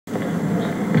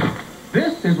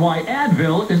This is why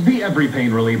Advil is the every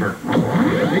pain reliever.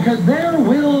 Because there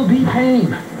will be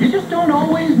pain. You just don't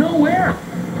always know where.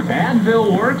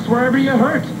 Advil works wherever you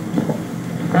hurt.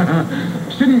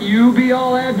 Shouldn't you be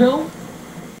all Advil?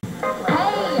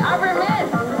 Hey, Arbor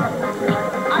Mist!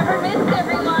 Arbor Mist,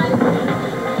 everyone!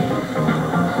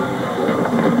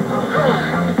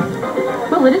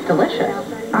 Well, it is delicious.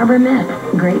 Arbor Mist,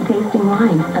 great tasting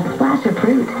wine, a splash of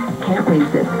fruit. Can't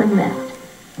resist the mist.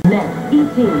 Next,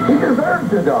 E.T. He deserved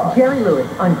to die. Jerry Lewis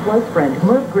on close friend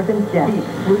Merv Griffin's death.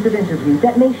 Exclusive interview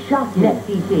that may shock you. Next,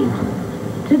 E.T.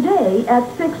 Today at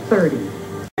 6:30.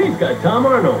 He's got Tom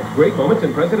Arnold. Great moments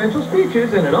in presidential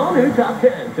speeches and an all-new top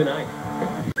 10 tonight.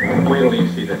 Wait till you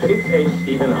see this. It's a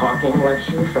Stephen Hawking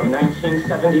lecture from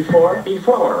 1974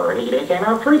 before he became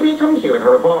a creepy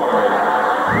computer boy.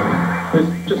 It's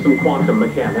just some quantum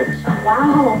mechanics.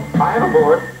 Wow. I have a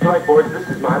board. You like boards? This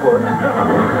is my board.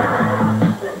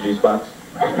 G-spots.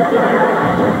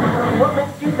 What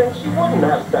makes you think she wouldn't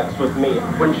have sex with me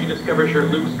when she discovers your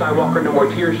Luke Skywalker No More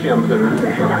Tears shampoo?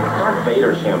 Darth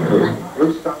Vader shampoo.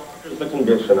 Luke Skywalker's the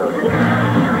conditioner.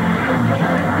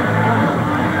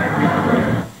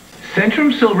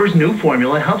 Centrum Silver's new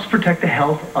formula helps protect the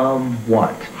health of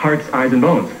what? Hearts, eyes, and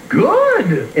bones.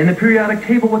 Good! In the periodic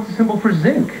table, what's the symbol for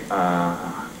zinc?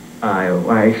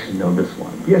 I should know this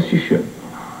one. Yes, you should.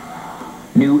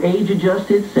 New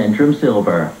age-adjusted Centrum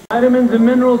Silver. Vitamins and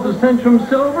minerals of Centrum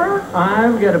Silver,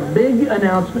 I've got a big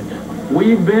announcement.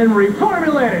 We've been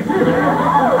reformulated.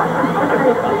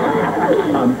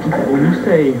 When you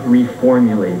say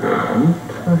reformulated,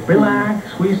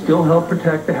 relax, we still help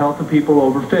protect the health of people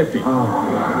over 50.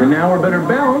 And now we're better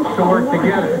balanced to work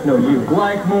together. No, you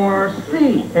like more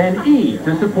C and E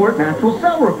to support natural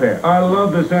cell repair. I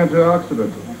love this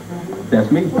antioxidant. That's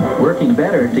me. Working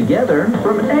better together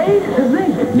From A to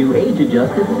Z. New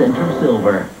age-adjusted Centrum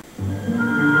Silver.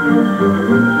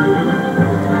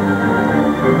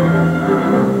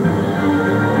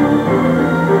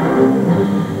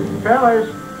 Fellas,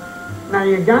 now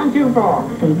you've gone too far.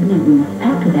 Say gluten,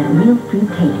 packed with that real fruit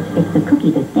taste. It's the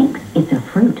cookie that thinks it's a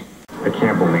fruit. I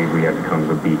can't believe we had to come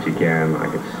to the beach again. I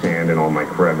get sand in all my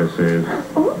crevices.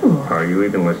 Ooh. Are you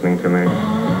even listening to me?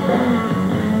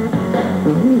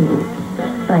 Ooh.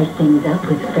 Spice things up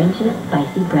with French's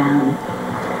Spicy Brown.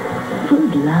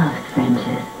 Food loves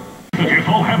French's. It's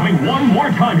all happening one more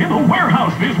time in the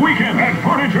warehouse this weekend at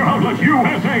Furniture Outlet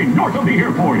USA, north of the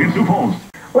airport in Sioux Falls.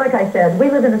 Like I said, we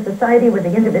live in a society where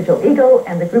the individual ego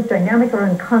and the group dynamic are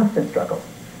in constant struggle.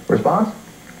 Response?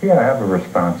 Yeah, I have a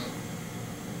response.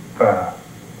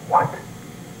 What?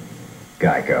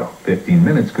 Geico. 15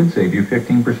 minutes could save you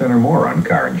 15% or more on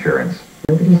car insurance.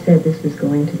 Nobody said this was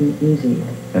going to be easy.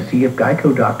 Now see, if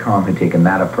Geico.com had taken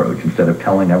that approach, instead of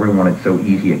telling everyone it's so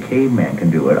easy a caveman can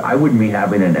do it, I wouldn't be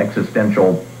having an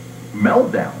existential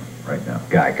meltdown right now.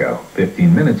 Geico.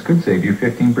 15 minutes could save you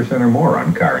 15% or more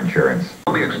on car insurance.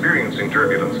 We'll be experiencing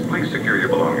turbulence. Please secure your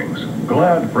belongings.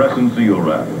 Glad Press and Seal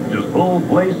Wrap. Just pull,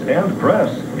 place, and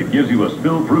press. It gives you a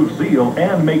spill-proof seal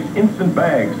and makes instant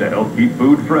bags to help keep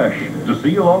food fresh. To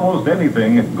seal almost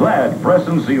anything, Glad Press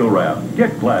and Seal Wrap.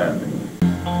 Get Glad.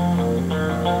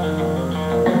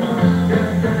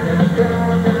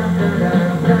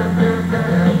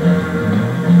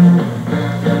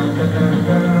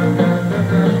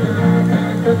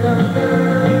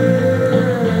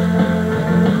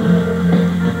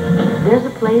 There's a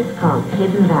place called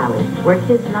Hidden Valley, where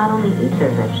kids not only eat their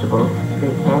vegetables,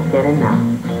 they can't get enough.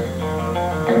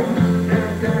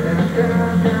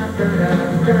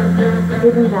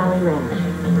 Hidden Valley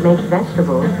Ranch makes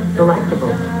vegetables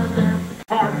delectable.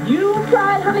 Have you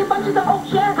tried Honey Bunches of Oat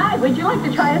Share? Hi, would you like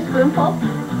to try a spoonful?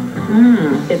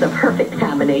 It's a perfect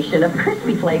combination of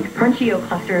crispy flakes, crunchy oat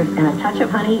clusters, and a touch of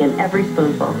honey in every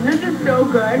spoonful. This is so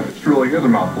good. It truly is a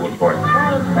mouthful of toys.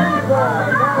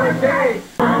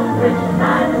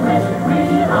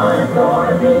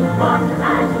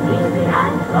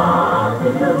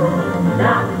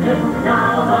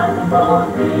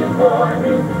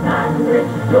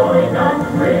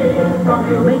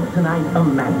 Make tonight a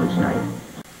manwich night.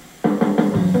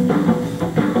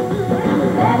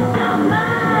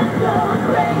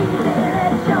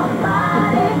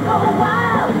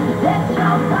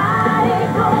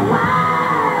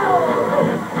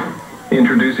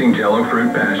 Introducing Jell-O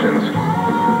Fruit Passions.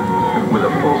 With a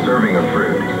full serving of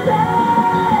fruit.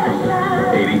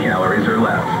 80 calories or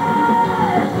less.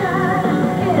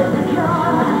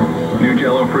 New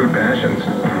Jell-O Fruit Passions.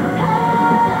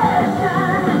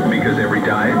 Because every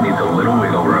diet needs a little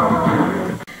wiggle room.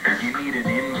 You need an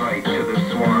invite to the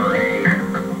soiree.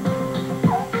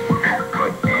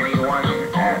 But anyone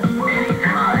at any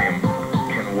time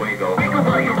can wiggle. Wiggle,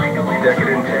 wiggle, wiggle, wiggle.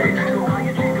 decadent taste.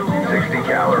 60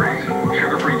 calories.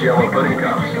 Sugar-free Jell-O pudding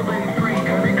cups.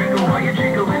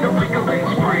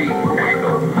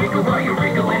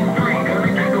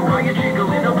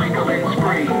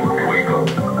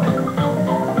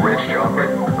 Rich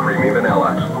chocolate, creamy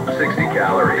vanilla. 60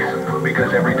 calories.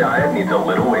 Because every diet needs a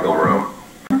little wiggle room.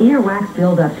 Earwax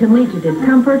buildup can lead to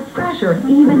discomfort, pressure,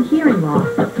 even hearing loss.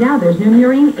 Now there's new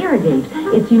Murine Irrigate.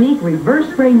 Its unique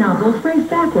reverse spray nozzle sprays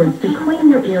backwards to clean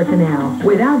your ear canal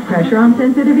without pressure on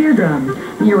sensitive eardrums.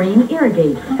 Murine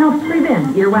Irrigate helps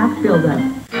prevent earwax buildup.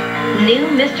 New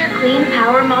Mr. Clean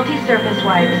Power Multi-Surface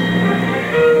Wipes.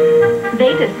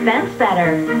 They dispense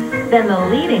better than the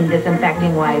leading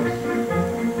disinfecting wipes.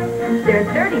 They're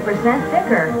 30%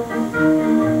 thicker,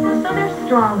 so they're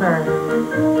stronger.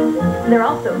 They're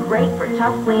also great for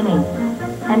tough cleaning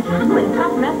and tackling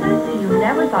tough messes you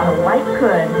never thought a wipe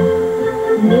could.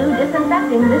 New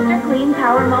disinfecting Mr. Clean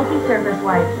Power Multi-Surface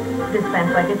Wipes.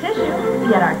 Dispense like a tissue,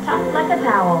 yet are tough like a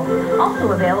towel.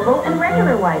 Also available in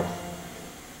regular wipes.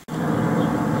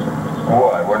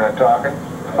 What, we're not talking?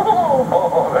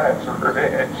 Oh, that's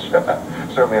rich.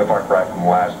 Certainly a far cry from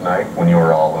last night when you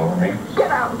were all over me. Get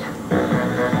out!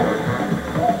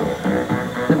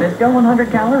 Nabisco 100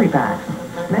 calorie packs.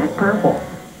 Snack purple.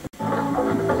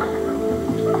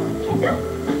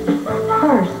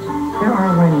 First, there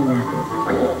are runny messes.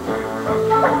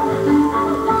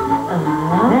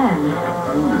 Then,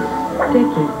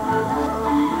 sticky.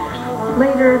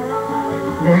 Later,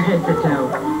 they're head to toe.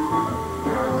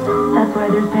 That's why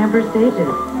there's Pampers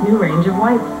Stages. New range of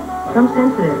wipes. From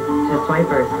sensitive to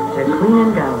swipers to clean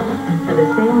and go. For the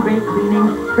same great cleaning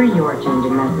for your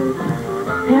changing messes.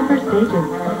 Pampers Stages.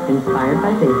 Inspired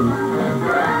by babies.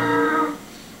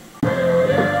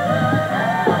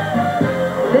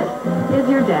 This is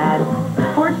your dad.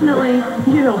 Fortunately,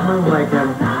 you don't move like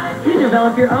him. You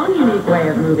develop your own unique way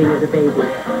of moving as a baby.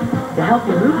 To help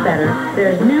you move better,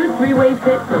 there's new three-way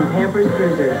fit from Pampers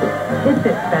Cruisers. It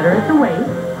fits better at the waist,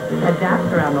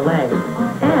 adapts around the legs,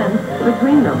 and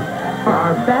between them for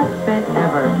our best fit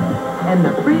ever. And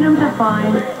the freedom to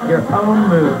find your own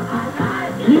move.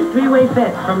 New three-way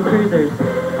fit from Cruisers.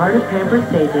 Part of Pampers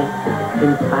Stages.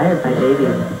 Inspired by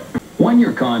babies. When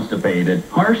you're constipated,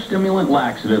 harsh stimulant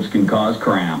laxatives can cause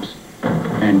cramps.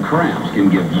 And cramps can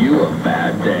give you a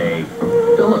bad day.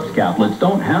 Philips caplets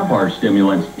don't have harsh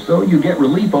stimulants, so you get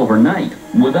relief overnight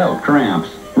without cramps.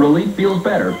 Relief feels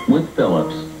better with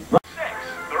Philips.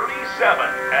 37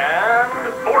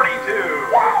 and 42.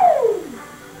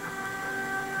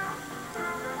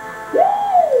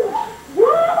 You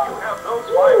have those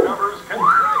 5 numbers.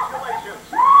 Congratulations.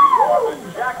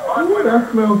 Ooh, that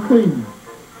smells clean.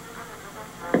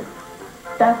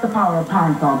 That's the power of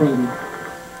Pine-Sol, baby.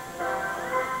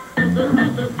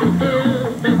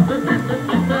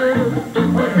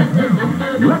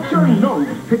 Let your nose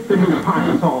pick the new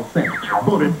Pine-Sol scent.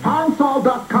 Vote at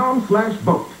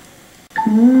pinesol.com/vote.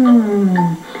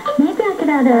 Maybe I could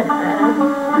add a...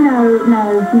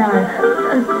 no.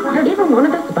 Even one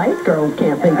of the Spice Girls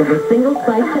can't think of a single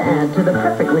spice to add to the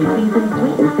perfectly seasoned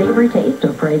sweet and savory taste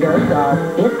of Prego sauce.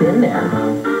 It's in there.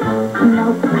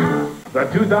 Nope. The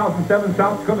 2007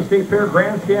 South Dakota State Fair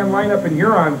Grandstand lineup in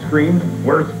Huron screams,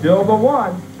 "We're still the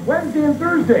one." Wednesday and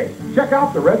Thursday, check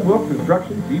out the Red Wolf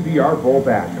Construction CBR Bowl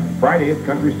Bash. Friday, it's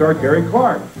country star Terry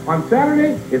Clark. On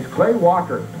Saturday, it's Clay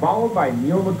Walker, followed by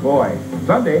Neil McCoy.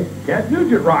 Sunday, Cat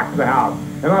Nugent rocks the house.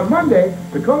 And on Monday,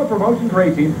 Dakota Promotions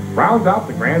Racing rounds out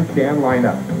the grandstand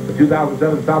lineup. The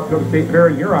 2007 South Dakota State Fair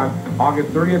in Huron,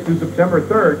 August 30th through September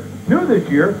 3rd. New this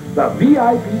year, the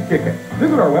VIP ticket.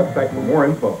 Visit our website for more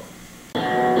info.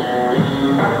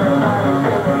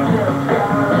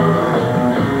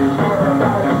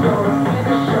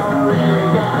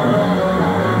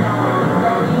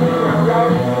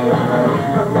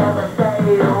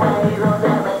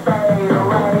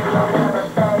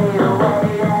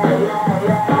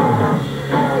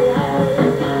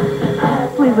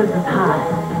 Fleetwood is hot.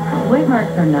 White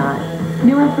marks are not.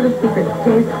 New Infinite Secret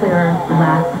stays clearer,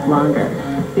 lasts longer.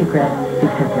 Secret,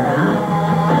 because you're hot.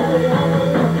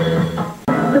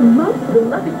 The most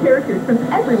beloved characters from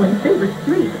everyone's favorite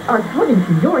street are coming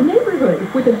to your neighborhood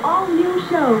with an all-new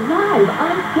show live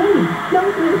on stage.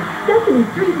 Don't miss Sesame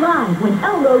Street Live when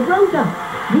Elmo grows up.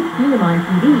 You've seen him on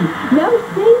TV. Now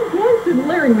sing, dance, and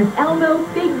learn with Elmo,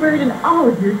 Big Bird, and all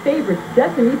of your favorite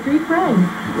Sesame Street friends.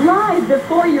 Live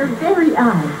before your very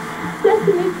eyes.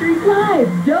 Sesame Street Live.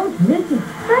 Don't miss it.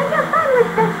 Bring your fun with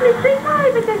Sesame Street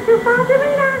Live. It's a super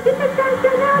arena. Get the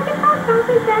faster now. Get the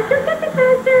faster.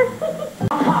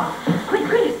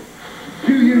 Quick.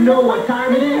 Do you know what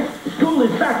time it is? School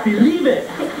is back. Believe it.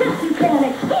 Except you can't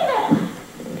exceed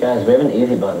it. Guys, we have an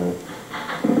easy button.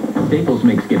 Staples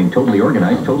makes getting totally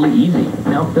organized totally easy.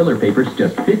 Now filler paper's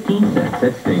just 15 cents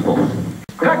at Staples.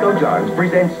 Taco John's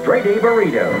presents Straight A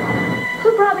Burrito.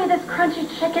 Who brought me this crunchy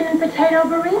chicken and potato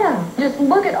burrito? Just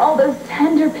look at all those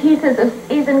tender pieces of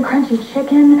seasoned crunchy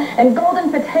chicken and golden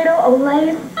potato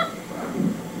olays.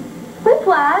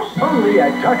 Whiplash. Only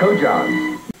at Taco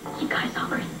John's. You guys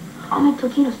hungry? I'll make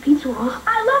Totino's pizza rolls.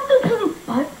 I love Totino,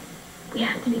 but we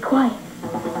have to be quiet.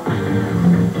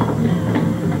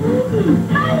 I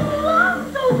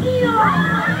love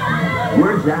Totino!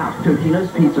 Word's out.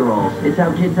 Totino's Pizza Rolls. It's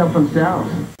how kids help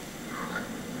themselves.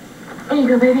 Here you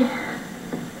go, baby.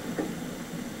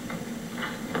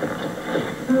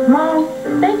 Mom,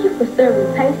 thank you for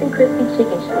serving Tyson crispy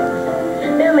chicken strips.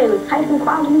 They're made with Tyson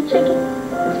quality chicken,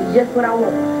 which is just what I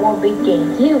want for a big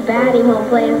game. Too bad he won't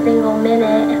play a single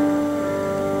minute.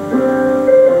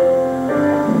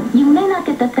 You may not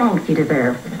get the thanks you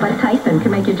deserve, but Tyson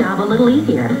can make your job a little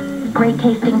easier. Great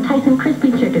tasting Tyson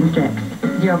crispy chicken strips.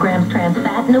 0 grams trans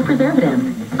fat, no preservatives.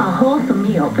 A wholesome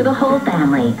meal for the whole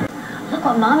family. Look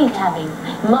what Mommy's having.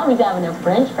 Mommy's having a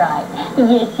French fry.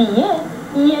 Yes, she is.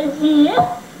 Yes, she is.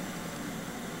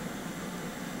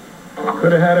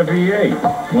 Could have had a V8,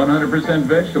 100%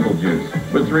 vegetable juice,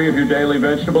 with 3 of your daily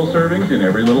vegetable servings in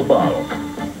every little bottle.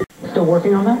 Still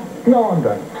working on that? No, I'm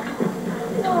done.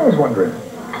 I was wondering,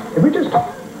 if we just...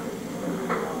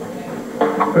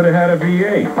 Could have had a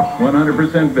V8,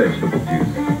 100% vegetable juice.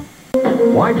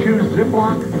 Why choose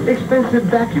Ziploc? Expensive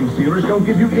vacuum sealers don't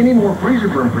give you any more freezer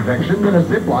burn protection than a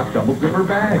Ziploc double zipper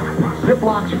bag.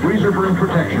 Ziploc's freezer burn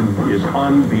protection is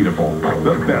unbeatable.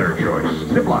 The better choice.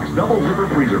 Ziploc's double zipper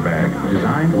freezer bag,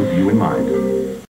 designed with you in mind.